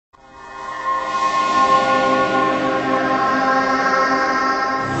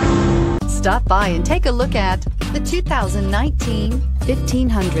Stop by and take a look at the 2019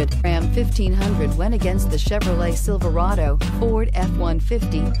 1500. Ram 1500 went against the Chevrolet Silverado, Ford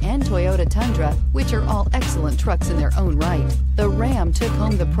F-150, and Toyota Tundra, which are all excellent trucks in their own right. The Ram took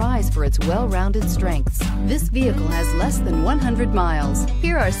home the prize for its well-rounded strengths. This vehicle has less than 100 miles.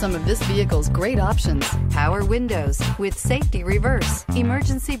 Here are some of this vehicle's great options: power windows with safety reverse,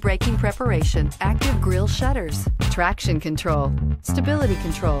 emergency braking preparation, active grille shutters, traction control, stability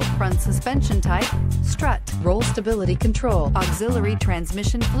control, front suspension type, strut, roll stability control, auxiliary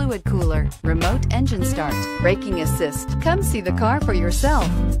transmission fluid cooler, remote engine start, braking assist. Come see the car for yourself.